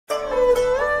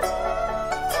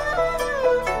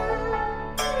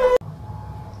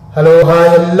Hello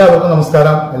hi എല്ലാവർക്കും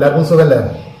നമസ്കാരം. എല്ലാവർക്കും സുഖല്ലേ?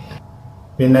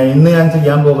 പിന്നെ ഇന്ന് ഞാൻ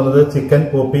ചെയ്യാൻ പോകുന്നത് ചിക്കൻ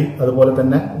പോപ്പി അതുപോലെ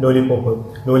തന്നെ ലോലിപോപ്പ്.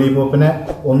 ലോലിപോപ്പിനെ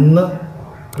ഒന്ന്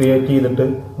ക്രിയേറ്റ് ചെയ്തിട്ട്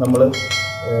നമ്മൾ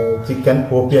ചിക്കൻ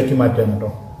പോപ്പിയാക്കി മാറ്റാണ്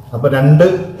കേട്ടോ. അപ്പോൾ രണ്ട്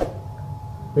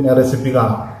റെസിപ്പി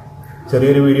കാണാം.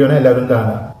 ചെറിയൊരു വീഡിയോനെ എല്ലാവരും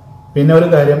കാണുക. പിന്നെ ഒരു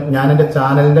കാര്യം, ഞാൻ എൻ്റെ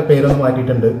ചാനലിന്റെ പേരൊന്ന്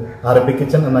മാറ്റിയിട്ടുണ്ട്, അറബിക്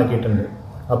കിച്ചൻ എന്നാക്കിയിട്ടുണ്ട്.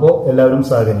 അപ്പോൾ എല്ലാവരും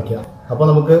സഹകരിക്കുക. അപ്പോൾ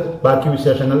നമുക്ക് ബാക്കി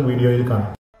വിശേഷങ്ങൾ വീഡിയോയിൽ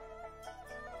കാണാം.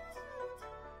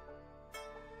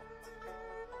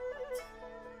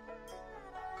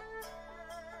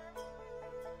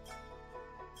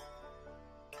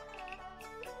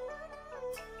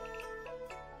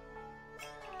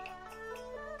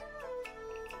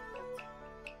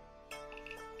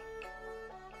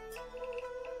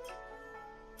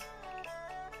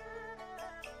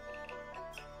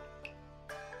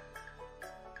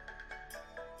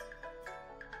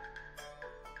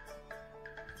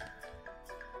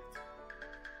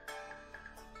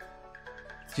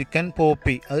 ചിക്കൻ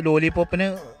പോപ്പി, അത് ലോലിപോപ്പിന്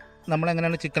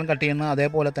നമ്മളെങ്ങനെയാണ് ചിക്കൻ കട്ട് ചെയ്യുന്നത്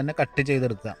അതേപോലെ തന്നെ കട്ട്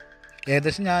ചെയ്തെടുക്കുക.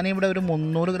 ഏകദേശം ഞാനിവിടെ ഒരു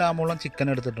 300 ഗ്രാമോളം ചിക്കൻ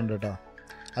എടുത്തിട്ടുണ്ട് കേട്ടോ.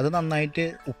 അത് നന്നായിട്ട്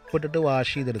ഉപ്പിട്ടിട്ട്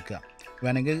വാഷ് ചെയ്തെടുക്കുക.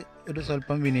 വേണമെങ്കിൽ ഒരു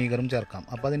സ്വല്പം വിനീഗറും ചേർക്കാം.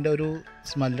 അപ്പോൾ അതിൻ്റെ ഒരു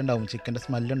സ്മെല്ലുണ്ടാവും, ചിക്കൻ്റെ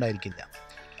സ്മെല്ലുണ്ടായിരിക്കില്ല.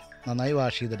 നന്നായി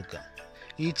വാഷ് ചെയ്തെടുക്കുക.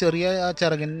 ഈ ചെറിയ ആ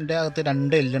ചിറകിൻ്റെ അകത്ത്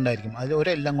 2 എല്ലുണ്ടായിരിക്കും, അതിൽ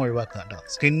ഒരു എല്ലാം ഒഴിവാക്കുക കേട്ടോ.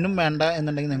 സ്കിന്നും വേണ്ട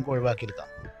എന്നുണ്ടെങ്കിൽ നിങ്ങൾക്ക്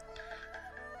ഒഴിവാക്കിയെടുക്കാം.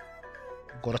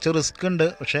 കുറച്ച് റിസ്ക് ഉണ്ട്,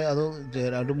 പക്ഷേ അത്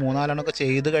ഒരു 3-4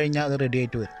 ചെയ്ത് കഴിഞ്ഞാൽ അത് റെഡി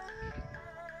ആയിട്ട് വരും.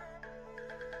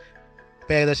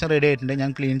 ഇപ്പോൾ ഏകദേശം റെഡി ആയിട്ടുണ്ട്.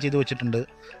 ഞാൻ ക്ലീൻ ചെയ്ത് വെച്ചിട്ടുണ്ട്.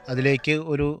 അതിലേക്ക്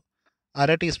ഒരു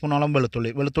 1/2 ടീസ്പൂണോളം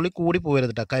വെളുത്തുള്ളി കൂടി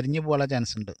പോകരുത് കേട്ടോ, കരിഞ്ഞ് പോകാനുള്ള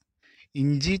ചാൻസ് ഉണ്ട്.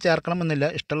 ഇഞ്ചി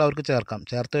ചേർക്കണമെന്നില്ല, ഇഷ്ടമുള്ളവർക്ക് ചേർക്കാം.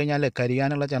 ചേർത്ത് കഴിഞ്ഞാൽ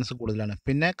കരിയാനുള്ള ചാൻസ് കൂടുതലാണ്.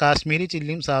 പിന്നെ കാശ്മീരി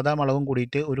ചില്ലിയും സാധാ മുളകും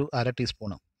കൂടിയിട്ട് ഒരു 1/2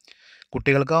 ടീസ്പൂണ്.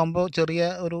 കുട്ടികൾക്കാവുമ്പോൾ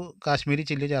ചെറിയ ഒരു കാശ്മീരി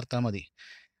ചില്ലി ചേർത്താൽ മതി.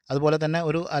 അതുപോലെ തന്നെ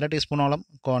ഒരു 1/2 ടീസ്പൂണോളം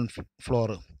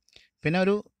കോൺഫ്ലോർ, പിന്നെ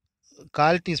ഒരു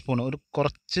 1/4 ടീസ്പൂണ് ഒരു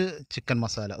കുറച്ച് ചിക്കൻ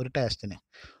മസാല ഒരു ടേസ്റ്റിന്,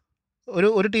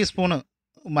 ഒരു ടീസ്പൂണ്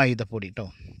മൈദപ്പൊടി കേട്ടോ.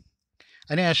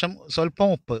 അതിനുശേഷം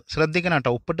സ്വല്പം ഉപ്പ് ശ്രദ്ധിക്കണം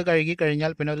കേട്ടോ. ഉപ്പിട്ട് കഴുകി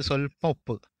കഴിഞ്ഞാൽ പിന്നെ ഒരു സ്വല്പം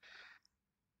ഉപ്പ്.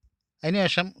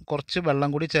 അതിനുശേഷം കുറച്ച് വെള്ളം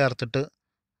കൂടി ചേർത്തിട്ട്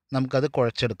നമുക്കത്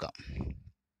കുഴച്ചെടുക്കാം.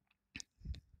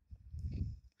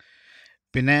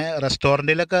 പിന്നെ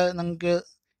റെസ്റ്റോറൻറ്റിലൊക്കെ നമുക്ക്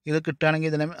ഇത്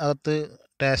കിട്ടുകയാണെങ്കിൽ ഇതിന് അകത്ത്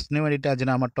ടേസ്റ്റിന് വേണ്ടിയിട്ട്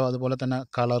അജിനാമട്ടോ അതുപോലെ തന്നെ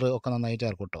കളറ് ഒക്കെ നന്നായി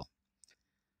ചേർക്കും കേട്ടോ.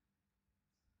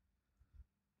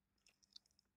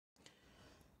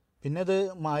 പിന്നെ ഇത്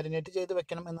മാരിനേറ്റ് ചെയ്ത്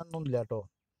വെക്കണം എന്നൊന്നുമില്ല കേട്ടോ.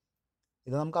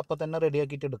 ഇത് നമുക്ക് അപ്പം തന്നെ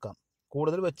റെഡിയാക്കിയിട്ട് എടുക്കാം.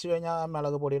 കൂടുതൽ വെച്ച് കഴിഞ്ഞാൽ ആ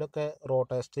മുളക് പൊടിയുടെ ഒക്കെ റോ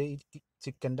ടേസ്റ്റ് ഈ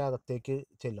ചിക്കൻ്റെ അകത്തേക്ക്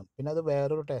ചെല്ലും. പിന്നെ അത്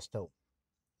വേറൊരു ടേസ്റ്റ് ആവും.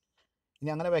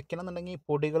 ഇനി അങ്ങനെ വെക്കണം എന്നുണ്ടെങ്കിൽ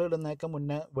പൊടികൾ ഇടുന്നതൊക്കെ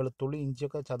മുന്നേ വെളുത്തുള്ളി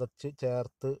ഇഞ്ചിയൊക്കെ ചതച്ച്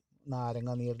ചേർത്ത്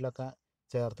നാരങ്ങ നീരിലൊക്കെ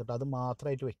ചേർത്തിട്ട് അത്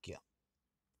മാത്രമായിട്ട് വെക്കുക.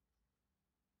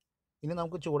 ഇനി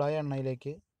നമുക്ക് ചൂടായ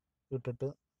എണ്ണയിലേക്ക് ഇട്ടിട്ട്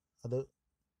അത്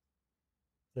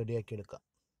റെഡിയാക്കി എടുക്കാം.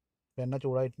 എണ്ണ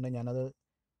ചൂടായിട്ടുണ്ടെങ്കിൽ ഞാനത്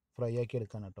ഫ്രൈ ആക്കി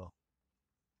എടുക്കാൻ കേട്ടോ.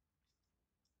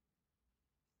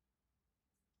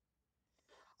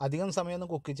 അധികം സമയമൊന്നും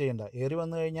കുക്ക് ചെയ്യണ്ട. ഏറി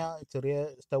വന്നു കഴിഞ്ഞാൽ ചെറിയ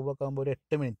സ്റ്റൗവൊക്കെ ആകുമ്പോൾ ഒരു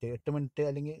 8 മിനിറ്റ്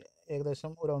അല്ലെങ്കിൽ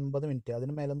ഏകദേശം ഒരു 9 മിനിറ്റ്,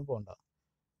 അതിന് മേലൊന്നും പോകണ്ട.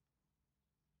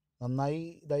 നന്നായി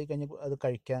ഇതായി കഴിഞ്ഞാൽ അത്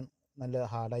കഴിക്കാൻ നല്ല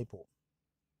ഹാർഡായി പോകും.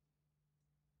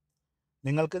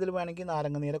 നിങ്ങൾക്കിതിൽ വേണമെങ്കിൽ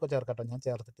നാരങ്ങ നീരൊക്കെ ചേർക്കട്ടോ, ഞാൻ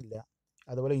ചേർത്തിട്ടില്ല.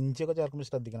 അതുപോലെ ഇഞ്ചിയൊക്കെ ചേർക്കുമ്പോൾ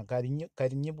ശ്രദ്ധിക്കണം,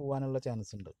 കരിഞ്ഞു പോകാനുള്ള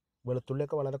ചാൻസ് ഉണ്ട്.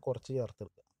 വെളുത്തുള്ളിയൊക്കെ വളരെ കുറച്ച്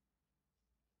ചേർത്തെടുക്കുക.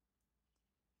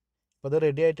 അപ്പോൾ അത്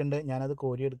റെഡി ആയിട്ടുണ്ട്. ഞാനത്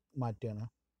കോരി മാറ്റുകയാണ്.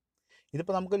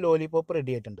 ഇതിപ്പോൾ നമുക്ക് ലോലിപോപ്പ്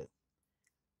റെഡി ആയിട്ടുണ്ട്.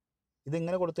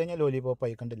 ഇതിങ്ങനെ കൊടുത്തു കഴിഞ്ഞാൽ ലോലിപോപ്പ്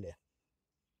ആയി, കണ്ടില്ലേ?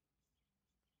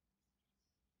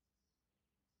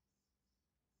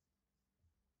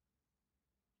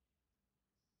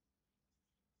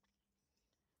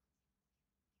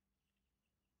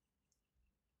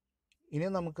 ഇനി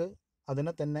നമുക്ക്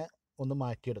അതിനെ തന്നെ ഒന്ന്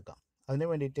മാറ്റിയെടുക്കാം. അതിന്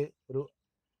വേണ്ടിയിട്ട് ഒരു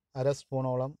 1/2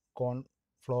 സ്പൂണോളം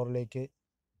കോൺഫ്ലോറിലേക്ക്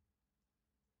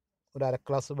ഒരു 1/2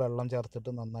 ഗ്ലാസ് വെള്ളം ചേർത്തിട്ട്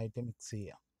നന്നായിട്ട് മിക്സ്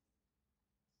ചെയ്യുക.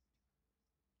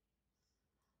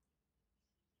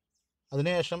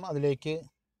 അതിനുശേഷം അതിലേക്ക്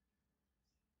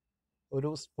ഒരു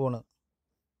സ്പൂണ്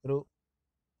ഒരു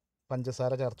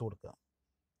പഞ്ചസാര ചേർത്ത് കൊടുക്കുക.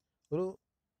 ഒരു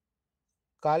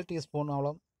 1/4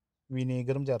 ടീസ്പൂണോളം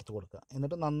വിനീഗറും ചേർത്ത് കൊടുക്കുക.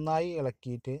 എന്നിട്ട് നന്നായി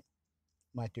ഇളക്കിയിട്ട്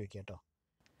മാറ്റി വയ്ക്കുക കേട്ടോ.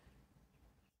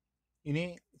 ഇനി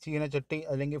ചീനച്ചട്ടി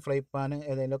അല്ലെങ്കിൽ ഫ്രൈപ്പാൻ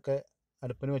ഏതെങ്കിലുമൊക്കെ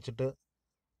അടുപ്പിന് വെച്ചിട്ട്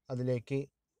അതിലേക്ക്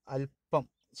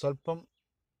സ്വല്പം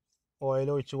ഓയിൽ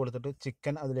ഒഴിച്ച് കൊടുത്തിട്ട്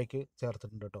ചിക്കൻ അതിലേക്ക്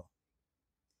ചേർത്തിട്ടുണ്ട് കേട്ടോ.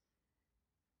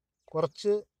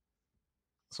 കുറച്ച്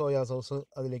സോയാ സോസ്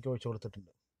അതിലേക്ക് ഒഴിച്ച്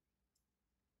കൊടുത്തിട്ടുണ്ട്.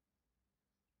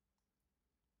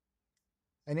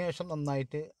 അതിനുശേഷം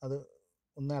നന്നായിട്ട് അത്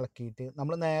ഒന്ന് ഇളക്കിയിട്ട്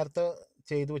നമ്മൾ നേരത്തെ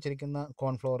ചെയ്തു വെച്ചിരിക്കുന്ന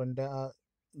കോൺഫ്ലോറിൻ്റെ ആ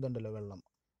ഇതുണ്ടല്ലോ,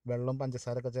 വെള്ളം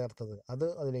പഞ്ചസാര ഒക്കെ ചേർത്തത്, അത്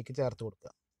അതിലേക്ക് ചേർത്ത്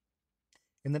കൊടുക്കുക.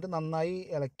 എന്നിട്ട് നന്നായി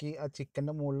ഇളക്കി ആ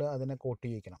ചിക്കൻ്റെ മുകളിൽ അതിനെ കോട്ട്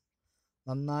ചെയ്യിക്കണം.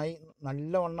 നന്നായി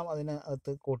നല്ലവണ്ണം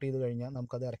അതിനകത്ത് കോട്ട് ചെയ്ത് കഴിഞ്ഞാൽ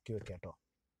നമുക്കത് ഇറക്കി വെക്കാം കേട്ടോ.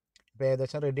 ഇപ്പോൾ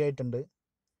ഏകദേശം റെഡി ആയിട്ടുണ്ട്.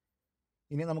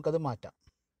 ഇനി നമുക്കത് മാറ്റാം.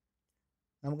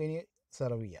 നമുക്കിനി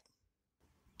സെർവ് ചെയ്യാം.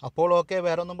 അപ്പോൾ ഓക്കെ,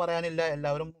 വേറെ ഒന്നും പറയാനില്ല.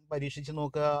 എല്ലാവരും പരീക്ഷിച്ച്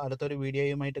നോക്കുക. അടുത്തൊരു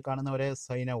വീഡിയോയുമായിട്ട് കാണുന്നവരെ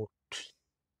സൈൻ ഔട്ട്.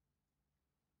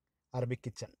 Arabic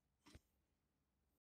kitchen.